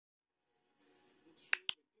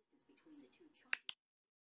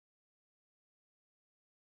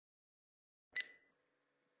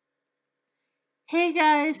Hey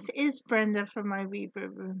guys, it's Brenda from my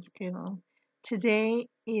Reborn Cradle. Today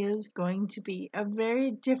is going to be a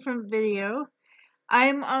very different video.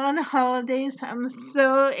 I'm on holidays. I'm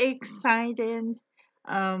so excited.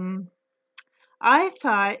 Um, I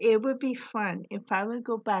thought it would be fun if I would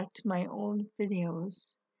go back to my old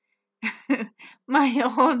videos. My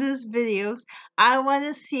oldest videos. I want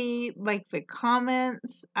to see like the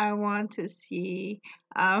comments. I want to see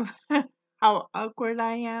how awkward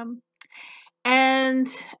I am. And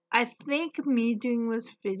I think me doing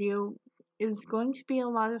this video is going to be a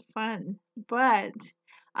lot of fun, but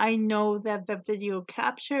I know that the video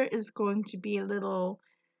capture is going to be a little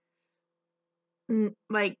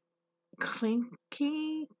like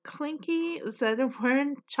clinky, is that a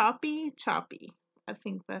word? Choppy. I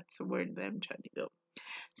think that's the word that I'm trying to go.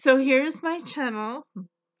 So here's my channel,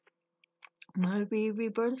 my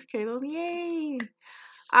Reborn Cradle, yay!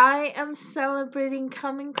 I am celebrating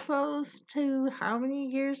coming close to how many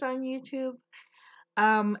years on YouTube?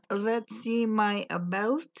 Let's see my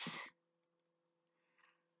about.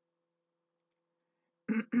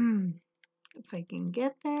 If I can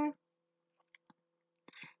get there.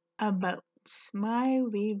 About my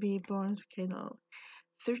Reborn channel.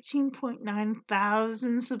 13.9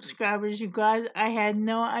 thousand subscribers. You guys, I had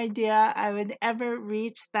no idea I would ever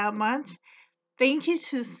reach that much. Thank you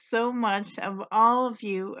to so much of all of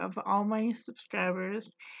you, of all my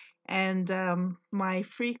subscribers, and my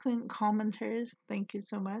frequent commenters. Thank you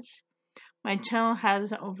so much. My channel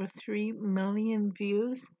has over 3 million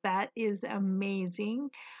views. That is amazing.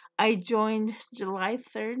 I joined July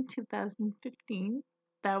 3rd, 2015.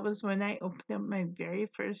 That was when I opened up my very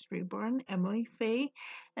first Reborn, Emily Faye.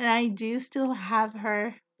 And I do still have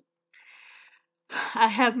her. I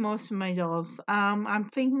have most of my dolls. I'm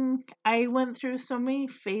thinking I went through so many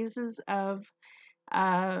phases of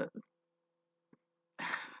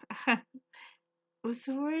what's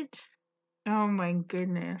the word? Oh my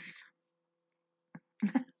goodness.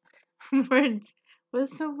 Words.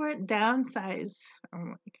 What's the word? Downsize. Oh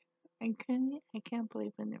my god. I can't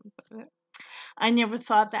believe I never thought that. I never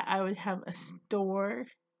thought that I would have a store.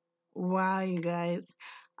 Wow, you guys.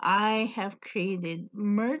 I have created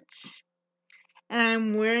merch and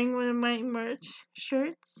I'm wearing one of my merch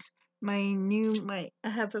shirts. I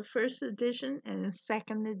have a first edition and a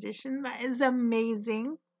second edition. That is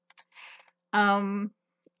amazing. Um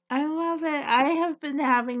I love it. I have been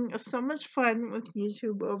having so much fun with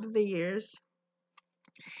YouTube over the years.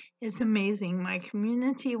 It's amazing. My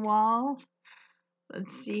community wall.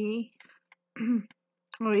 Let's see.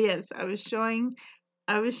 Oh yes, I was showing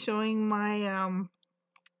my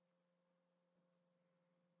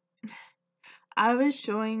I was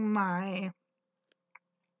showing my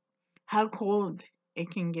how cold it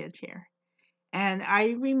can get here. And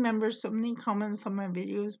I remember so many comments on my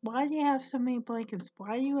videos. Why do you have so many blankets?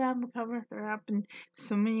 Why do you have them covered up in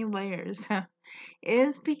so many layers?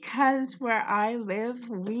 It's because where I live,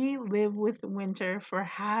 we live with winter for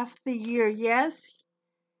half the year. Yes,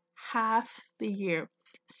 half the year.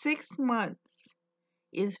 6 months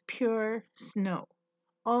is pure snow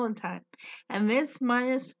all the time. And this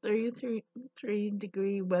minus 33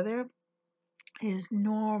 degree weather is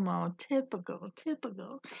normal, typical.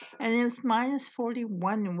 And it's minus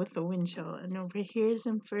 41 with the wind chill. And over here is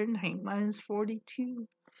in Fahrenheit, minus 42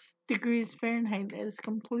 degrees Fahrenheit. That is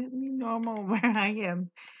completely normal where I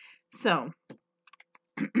am. So,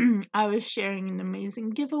 I was sharing an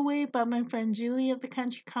amazing giveaway by my friend Julie at the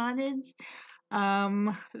Country Cottage.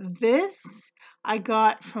 This I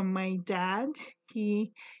got from my dad.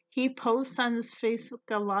 He posts on his Facebook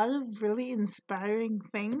a lot of really inspiring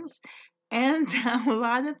things, and a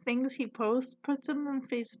lot of things he posts puts him in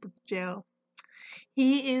Facebook jail.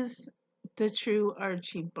 He is the true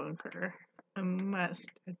Archie Bunker, I must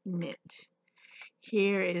admit.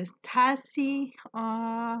 Here is Tassie.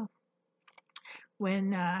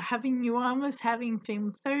 When having you on was having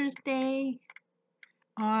Fame Thursday.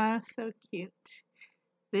 Aw, so cute.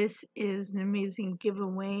 This is an amazing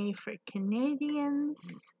giveaway for Canadians.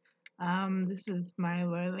 This is my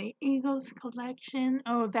Lily Eagles collection.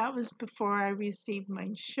 Oh, that was before I received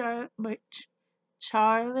my Charlotte.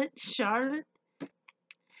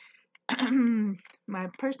 My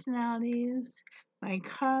personalities, my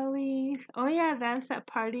Carly. Oh yeah, that's that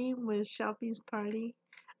party with Shelby's party.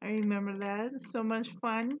 I remember that. So much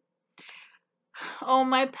fun. Oh,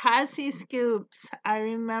 my Passy Scoops. I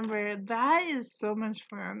remember. That is so much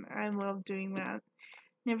fun. I love doing that.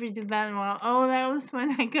 Never did that in a while. Oh, that was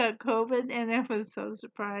when I got COVID and I was so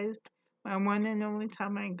surprised. My one and only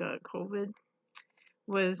time I got COVID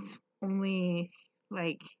was only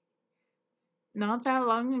like not that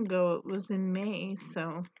long ago. It was in May,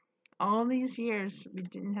 so all these years we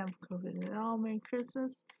didn't have COVID at all. Merry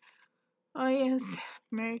Christmas. Oh yes,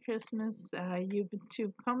 Merry Christmas.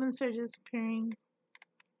 YouTube comments are disappearing.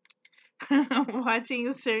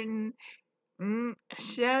 Watching certain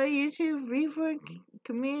show YouTube Reborn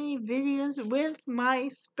community videos with my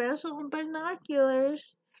special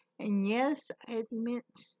binoculars. And yes, I admit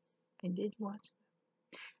I did watch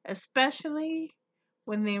them, especially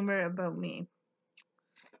when they were about me.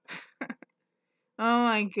 Oh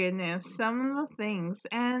my goodness, some of the things,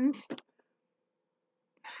 and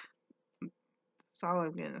that's all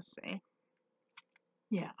I'm gonna say.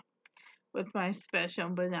 Yeah, with my special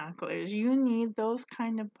binoculars, you need those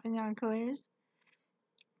kind of binoculars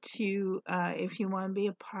to, if you want to be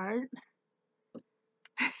a part.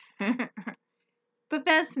 But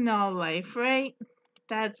that's not life, right?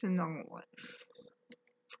 That's not life.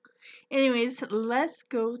 Anyways, let's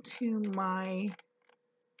go to my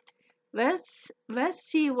let's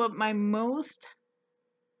see what my most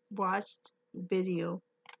watched video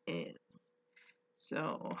is.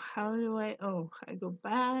 So how do I go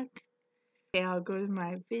back. Okay, I'll go to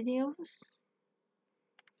my videos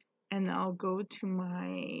and I'll go to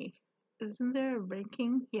my, isn't there a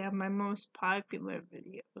ranking? Yeah, my most popular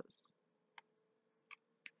videos.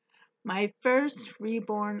 My first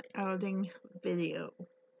Reborn outing video.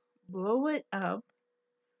 Blow it up.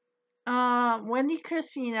 Wendy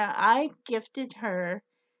Christina, I gifted her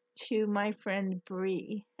to my friend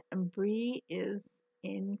Bree, and Bree is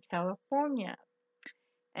in California,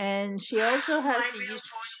 and she also has a YouTube.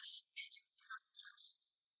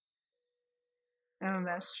 Oh,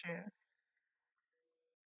 that's true.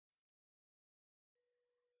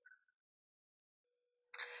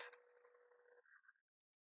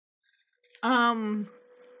 Um,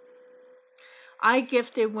 I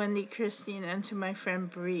gifted Wendy Christina to my friend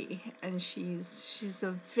Bree, and she's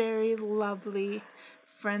a very lovely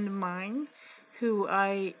friend of mine who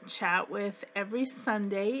I chat with every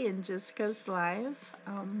Sunday in Jessica's live.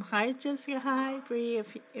 Hi Jessica, hi Bree.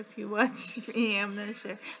 If you watch me, I'm not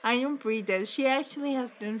sure. I know Bree does. She actually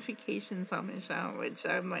has notifications on my channel, which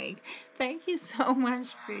I'm like, thank you so much,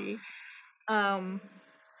 Bree. Um,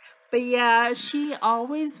 but yeah, she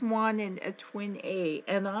always wanted a twin A,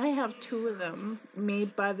 and I have two of them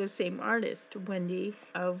made by the same artist, Wendy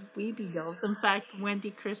of Weeby Dolls. In fact,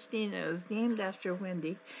 Wendy Christina is named after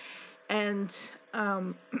Wendy. And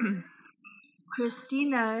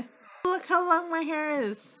Christina, look how long my hair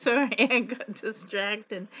is. Sorry, I got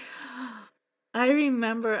distracted. I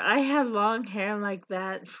remember I had long hair like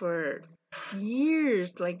that for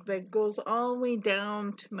years, like that goes all the way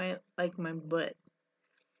down to my butt.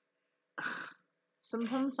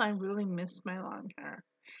 Sometimes I really miss my long hair,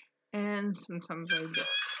 and sometimes I don't.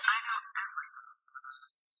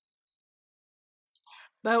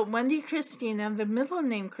 But Wendy Christina, the middle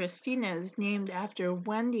name Christina, is named after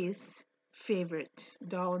Wendy's favorite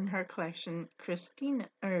doll in her collection, Christina,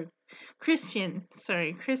 or Christian.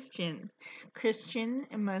 Sorry, Christian. Christian,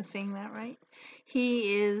 am I saying that right?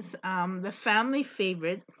 He is the family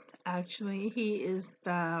favorite. Actually, he's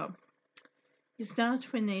not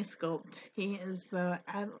Twin A sculpt. He is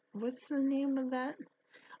what's the name of that?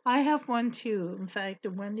 I have one too. In fact,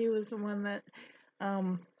 Wendy was the one that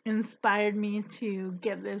inspired me to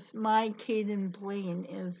get this. My Caden Blaine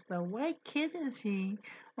is the what kid is he?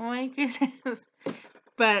 Oh my goodness.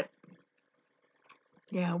 But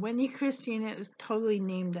yeah, Wendy Christina is totally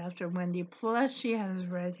named after Wendy. Plus, she has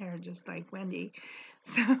red hair just like Wendy.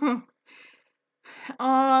 So,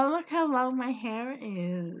 oh, look how long my hair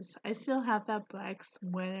is. I still have that black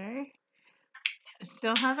sweater. I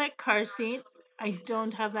still have that car seat. I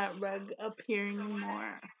don't have that rug up here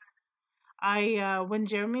anymore. When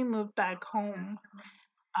Jeremy moved back home,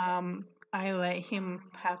 I let him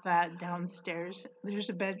have that downstairs. There's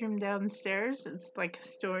a bedroom downstairs. It's like a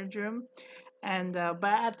storage room. And but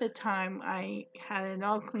at the time, I had it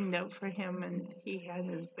all cleaned up for him, and he had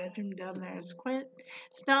his bedroom down there. It's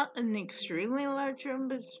not an extremely large room,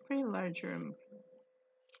 but it's a pretty large room.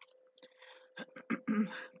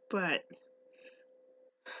 But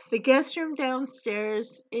the guest room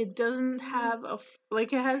downstairs, it doesn't have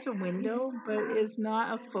like it has a window, but it's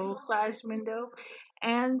not a full size window.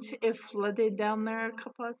 And it flooded down there a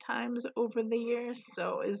couple of times over the years,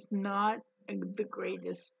 so it's not the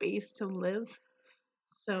greatest space to live.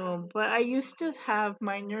 So, but I used to have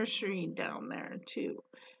my nursery down there too.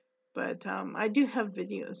 But I do have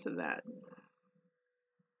videos of that.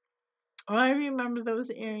 Oh, I remember those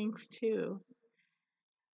earrings too.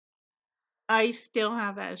 I still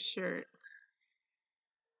have that shirt.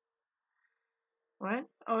 What?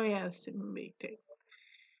 Oh yes, in big tape.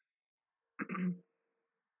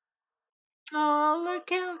 Oh, look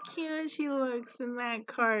how cute she looks in that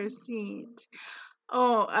car seat.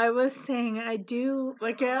 Oh, I was saying I do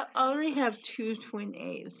like I already have two twin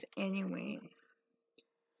A's anyway.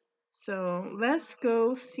 So let's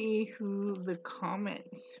go see who the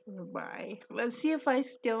comments were by. Let's see if I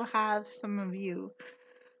still have some of you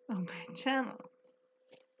on my channel.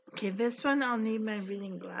 Okay, this one I'll need my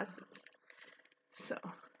reading glasses. So,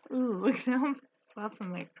 ooh, look at how fluff on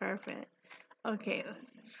my carpet. Okay,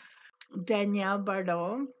 Danielle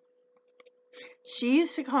Bardot. She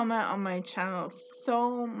used to comment on my channel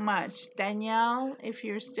so much. Danielle, if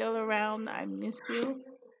you're still around, I miss you.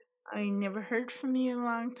 I never heard from you in a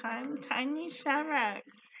long time. Tiny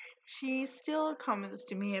Shamrocks. She still comments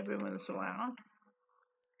to me every once in a while.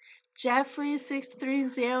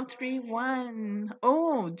 Jeffrey63031.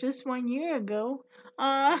 Oh, just 1 year ago.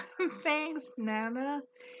 Thanks, Nana.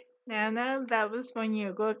 Nana, that was 1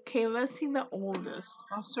 year ago. Okay, let's see the oldest.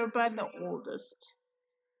 I'll start by the oldest.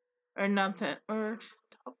 Or not the, or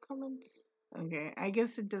top comments. Okay, I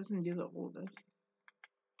guess it doesn't do the oldest.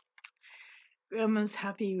 Grandma's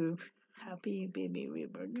happy baby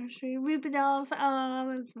reborn nursery. Ruby dolls.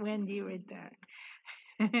 Oh, it's Wendy right there.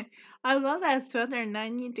 I love that sweater and I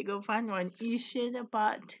need to go find one. You should have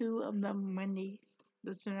bought two of them, Wendy.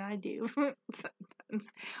 That's what I do sometimes.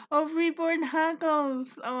 Oh, Reborn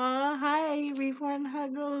Huggles. Oh, hi, Reborn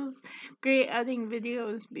Huggles. Great outing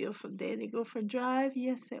videos. Beautiful day to go for a drive.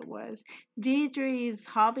 Yes, it was. Deidre's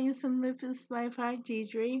Hobbies and Lupus Life. Hi,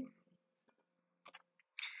 Deidre.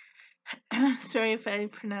 Sorry if I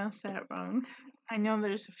pronounced that wrong. I know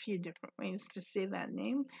there's a few different ways to say that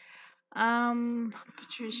name.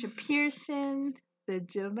 Patricia Pearson, the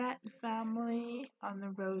Gillette family on the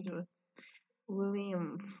road with Willie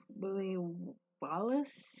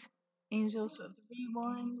Wallace, Angels with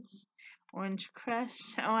Reborns, Orange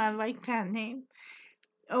Crush. Oh, I like that name.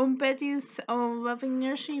 Oh, Loving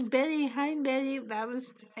Nursery. Betty, hi Betty. That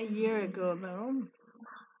was a year ago though.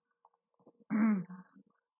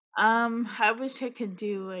 I wish I could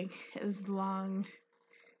do like as long.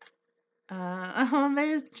 Oh,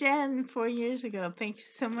 there's Jen 4 years ago. Thank you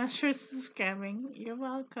so much for subscribing. You're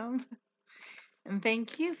welcome. And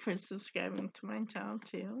thank you for subscribing to my channel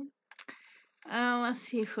too. Let's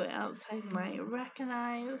see who else I might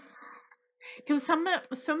recognize. Because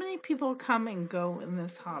so many people come and go in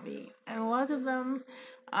this hobby, and a lot of them,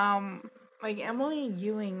 um, like Emily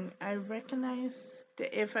Ewing, I recognize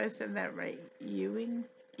if I said that right, Ewing.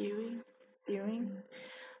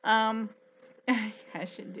 Um, I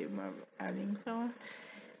should do more outing. So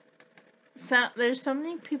there's so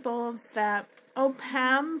many people that. Oh,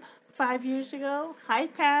 Pam, 5 years ago. Hi,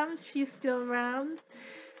 Pam. She's still around.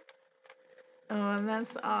 Oh, and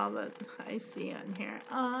that's all that I see on here.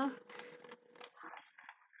 I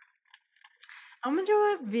wonder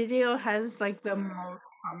what video has like the most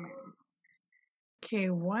comments. Okay,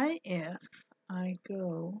 what if I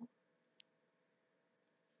go?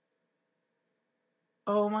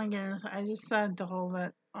 Oh my goodness, I just saw a doll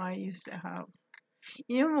that I used to have.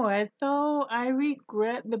 You know what though? I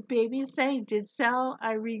regret the babies I did sell.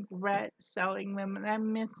 I regret selling them and I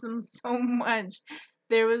miss them so much.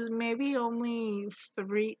 There was maybe only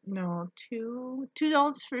three, no, two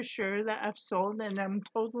dolls for sure that I've sold and I'm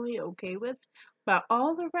totally okay with. But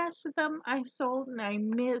all the rest of them I sold and I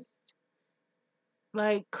missed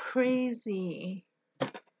like crazy.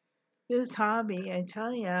 This hobby, I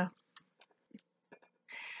tell ya.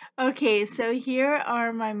 Okay, so here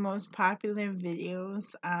are my most popular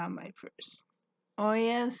videos. My first. Oh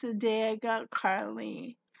yes, the day I got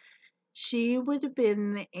Carly. She would have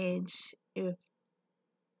been the age if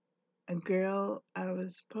a girl I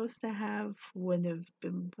was supposed to have would have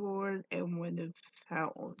been born and would have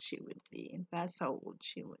how old she would be. That's how old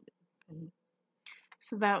she would have been.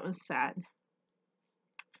 So that was sad.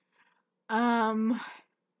 Um.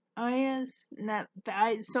 Oh yes, not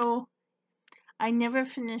that. So I never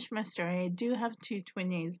finished my story. I do have two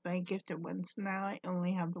twinnies, but I gifted one, so now I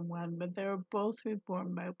only have the one. But they were both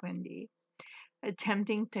reborn by Wendy.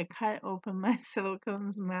 Attempting to cut open my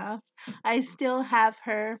silicone's mouth. I still have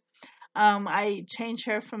her. I changed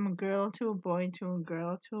her from a girl to a boy to a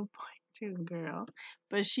girl to a boy to a girl.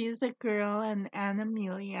 But she's a girl, and Anna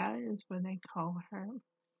Amelia is what I call her.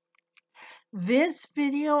 This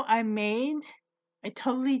video I made, I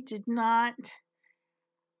totally did not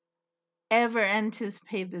ever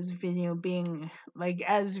anticipate this video being like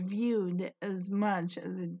as viewed as much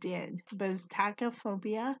as it did. But it's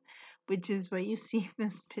tachyphobia, which is what you see in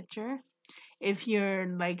this picture. If you're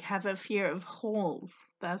like have a fear of holes,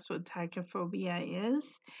 that's what tachyphobia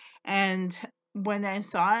is. And when I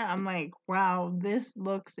saw it, I'm like, wow, this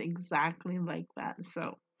looks exactly like that.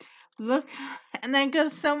 So Look, and I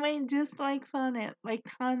got so many dislikes on it, like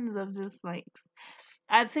tons of dislikes.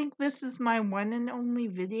 I think this is my one and only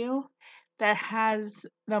video that has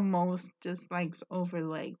the most dislikes over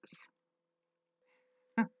likes.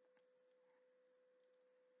 That's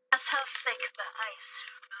how thick the ice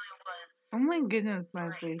really was. Oh my goodness, my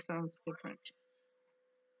face sounds different.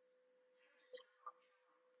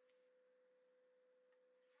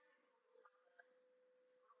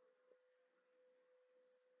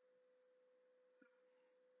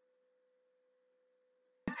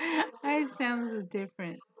 It sounds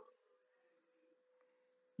different.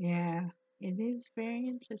 Yeah, it is very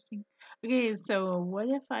interesting. Okay, so what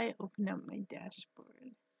if I open up my dashboard?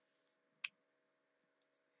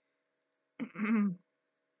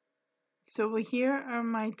 So here are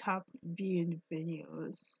my top viewed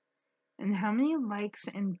videos and how many likes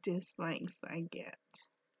and dislikes I get.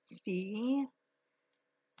 See?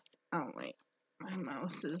 Oh wait, my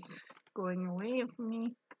mouse is going away from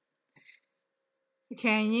me.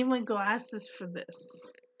 Okay, I need my glasses for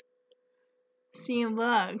this. See,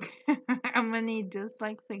 look, how many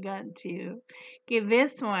dislikes I got too. Okay,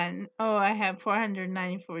 this one, oh, I have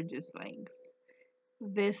 494 dislikes.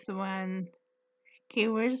 This one, okay,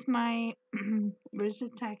 where's my, where's the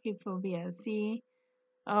tachyphobia? See,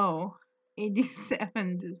 oh,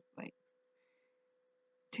 87 dislikes.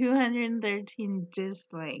 213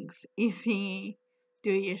 dislikes. You see,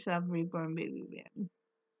 do it yourself reborn baby band.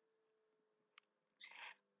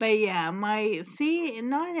 But yeah, my see,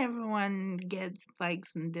 not everyone gets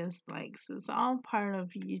likes and dislikes. It's all part of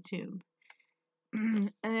YouTube.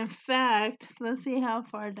 And in fact, let's see how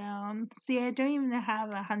far down. See, I don't even have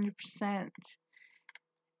 100%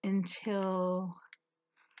 until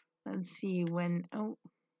let's see when. Oh,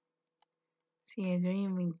 see, I don't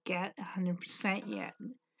even get 100% yet.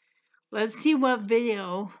 Let's see what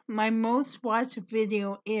video my most watched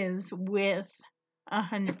video is with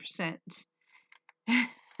 100%.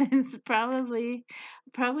 It's probably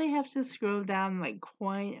have to scroll down like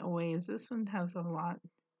quite a ways. This one has a lot.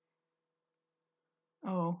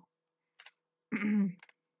 Oh.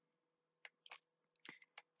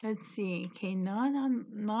 Let's see. Okay, not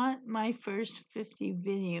my first 50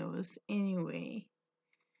 videos anyway.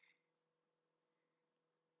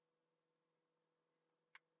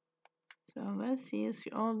 So let's see.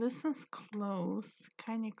 Oh, this one's close.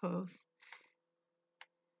 Kind of close.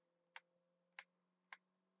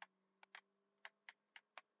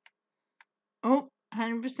 Oh,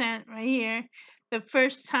 100% right here. The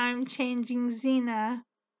first time changing Xena.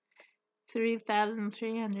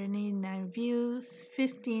 3,389 views,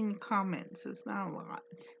 15 comments. It's not a lot.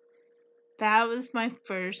 That was my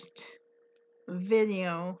first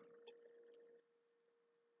video.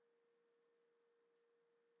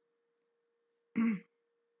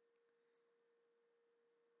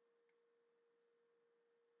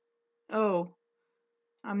 Oh,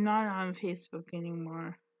 I'm not on Facebook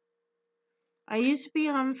anymore. I used to be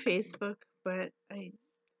on Facebook, but I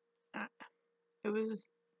it was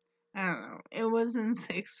I don't know. It wasn't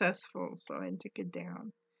successful, so I took it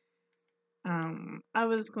down. I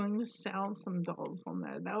was going to sell some dolls on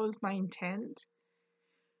there. That was my intent.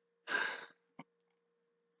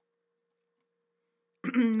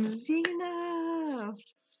 Xena!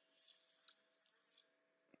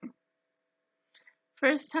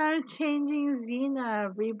 First time changing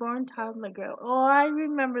Xena, Reborn Toddler Girl. Oh, I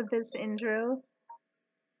remember this intro.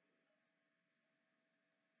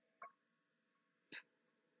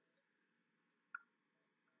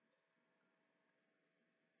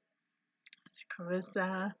 It's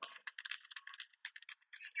Carissa.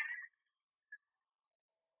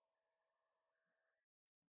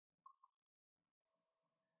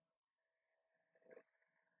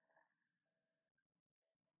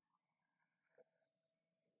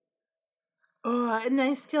 Oh, and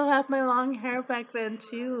I still have my long hair back then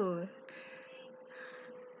too.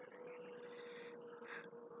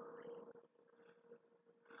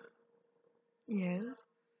 Yes.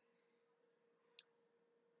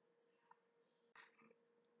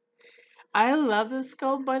 I love this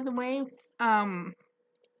sculpt, by the way. Um,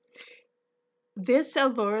 this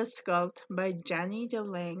Allura sculpt by Jenny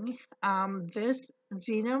DeLang. This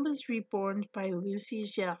Xena was reborn by Lucy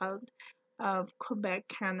Gerald of Quebec,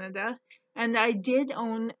 Canada. And I did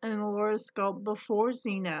own an Allura sculpt before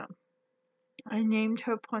Xena. I named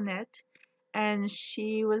her Ponette, and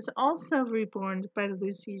she was also reborn by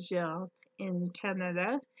Lucy Gerald in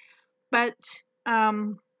Canada. But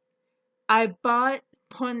um, I bought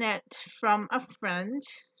Ponette from a friend,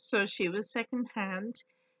 so she was secondhand,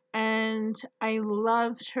 and I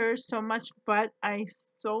loved her so much. But I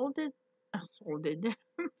sold it. I sold it.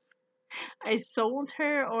 I sold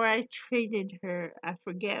her or I traded her. I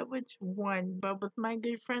forget which one, but with my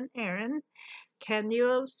good friend Erin, Candy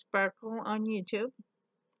of Sparkle on YouTube.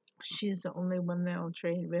 She's the only one that I'll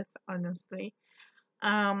trade with, honestly.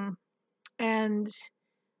 Um, and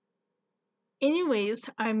anyways,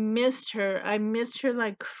 I missed her. I missed her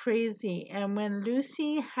like crazy. And when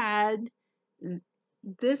Lucy had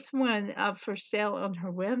this one up for sale on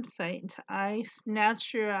her website, I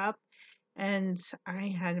snatched her up and I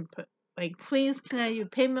had to put like, please, can I do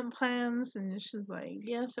payment plans? And she's like,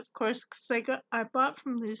 yes, of course, because I bought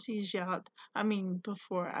from Lucy's yacht. I mean,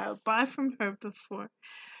 before I bought from her before.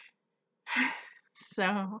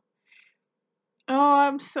 So,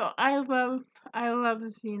 oh, I love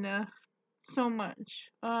Xena so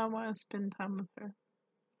much. Oh, I want to spend time with her.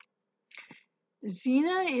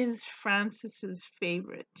 Xena is Francis's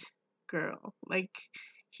favorite girl. Like,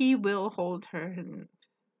 he will hold her, and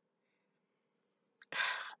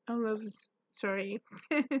I love. Sorry,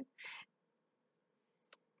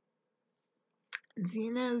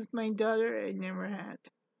 Xena is my daughter I never had.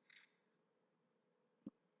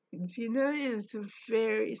 Xena is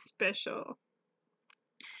very special.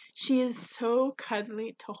 She is so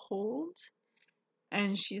cuddly to hold,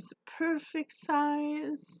 and she's a perfect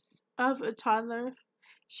size of a toddler.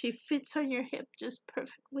 She fits on your hip just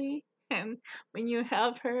perfectly. And when you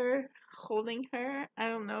have her holding her, I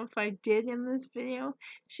don't know if I did in this video,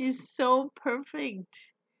 she's so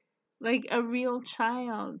perfect. Like a real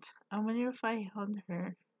child. I wonder if I held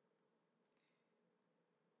her.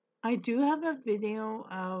 I do have a video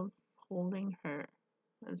of holding her.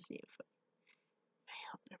 Let's see if I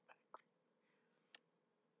held her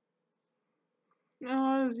back.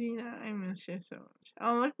 Oh, Xena, I miss you so much.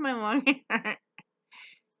 Oh, look my long hair.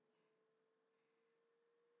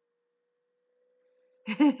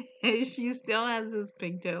 She still has those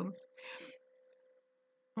pigtails.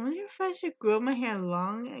 I wonder if I should grow my hair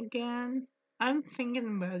long again. I'm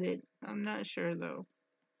thinking about it. I'm not sure though.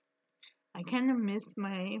 I kind of miss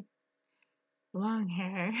my long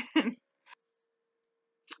hair.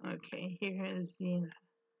 Okay, here is Xena.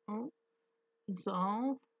 Oh,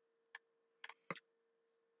 Zol.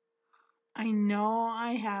 I know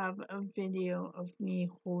I have a video of me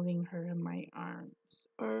holding her in my arms.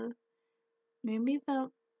 Or maybe that.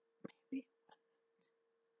 Maybe.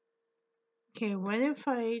 Okay, what if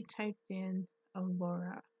I typed in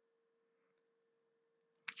Aurora?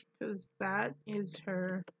 Because that is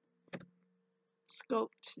her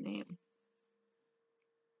sculpt name.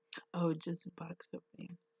 Oh, just a box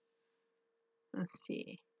opening. Let's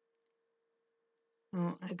see.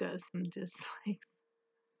 Oh, I got some dislikes.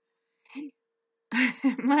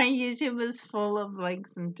 My YouTube is full of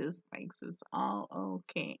likes and dislikes. It's all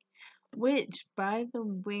okay. Which, by the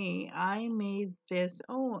way, I made this.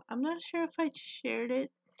 Oh, I'm not sure if I shared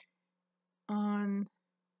it on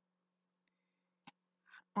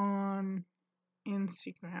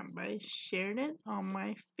Instagram, but I shared it on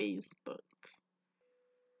my Facebook.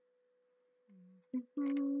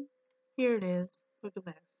 Here it is. Look at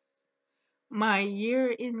this. My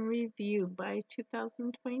year in review by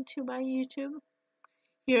 2022 by YouTube.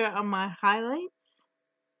 Here are my highlights.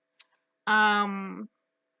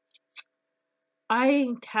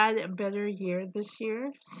 I had a better year this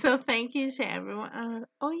year, so thank you to everyone.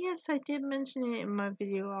 Oh yes, I did mention it in my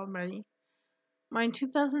video already. My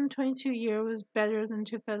 2022 year was better than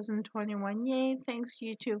 2021. Yay, thanks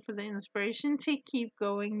YouTube for the inspiration to keep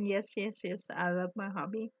going. Yes, yes, yes, I love my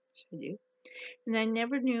hobby. I do. And I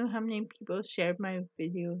never knew how many people shared my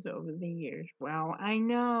videos over the years. Wow, I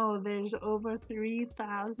know, there's over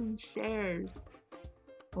 3,000 shares.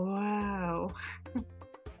 Wow.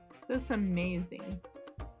 That's amazing.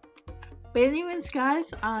 But anyways,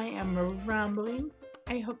 guys, I am rambling.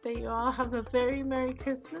 I hope that you all have a very Merry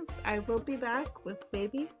Christmas. I will be back with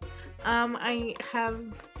baby. I have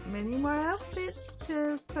many more outfits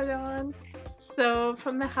to put on. So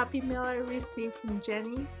from the Happy Mail I received from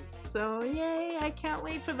Jenny. So yay, I can't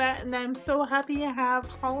wait for that. And I'm so happy to have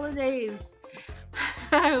holidays.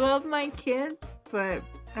 I love my kids, but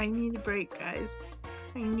I need a break, guys.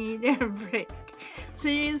 I need a break.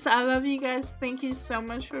 Serious, I love you guys. Thank you so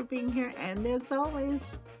much for being here. And as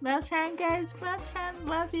always, best hand, guys. Best hand.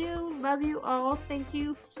 Love you. Love you all. Thank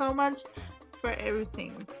you so much for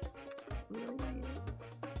everything. Really.